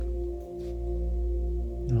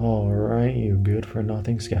Alright, you good for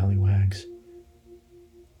nothing scallywags.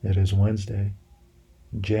 It is Wednesday,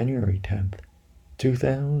 January 10th,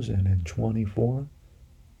 2024,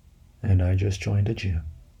 and I just joined a gym.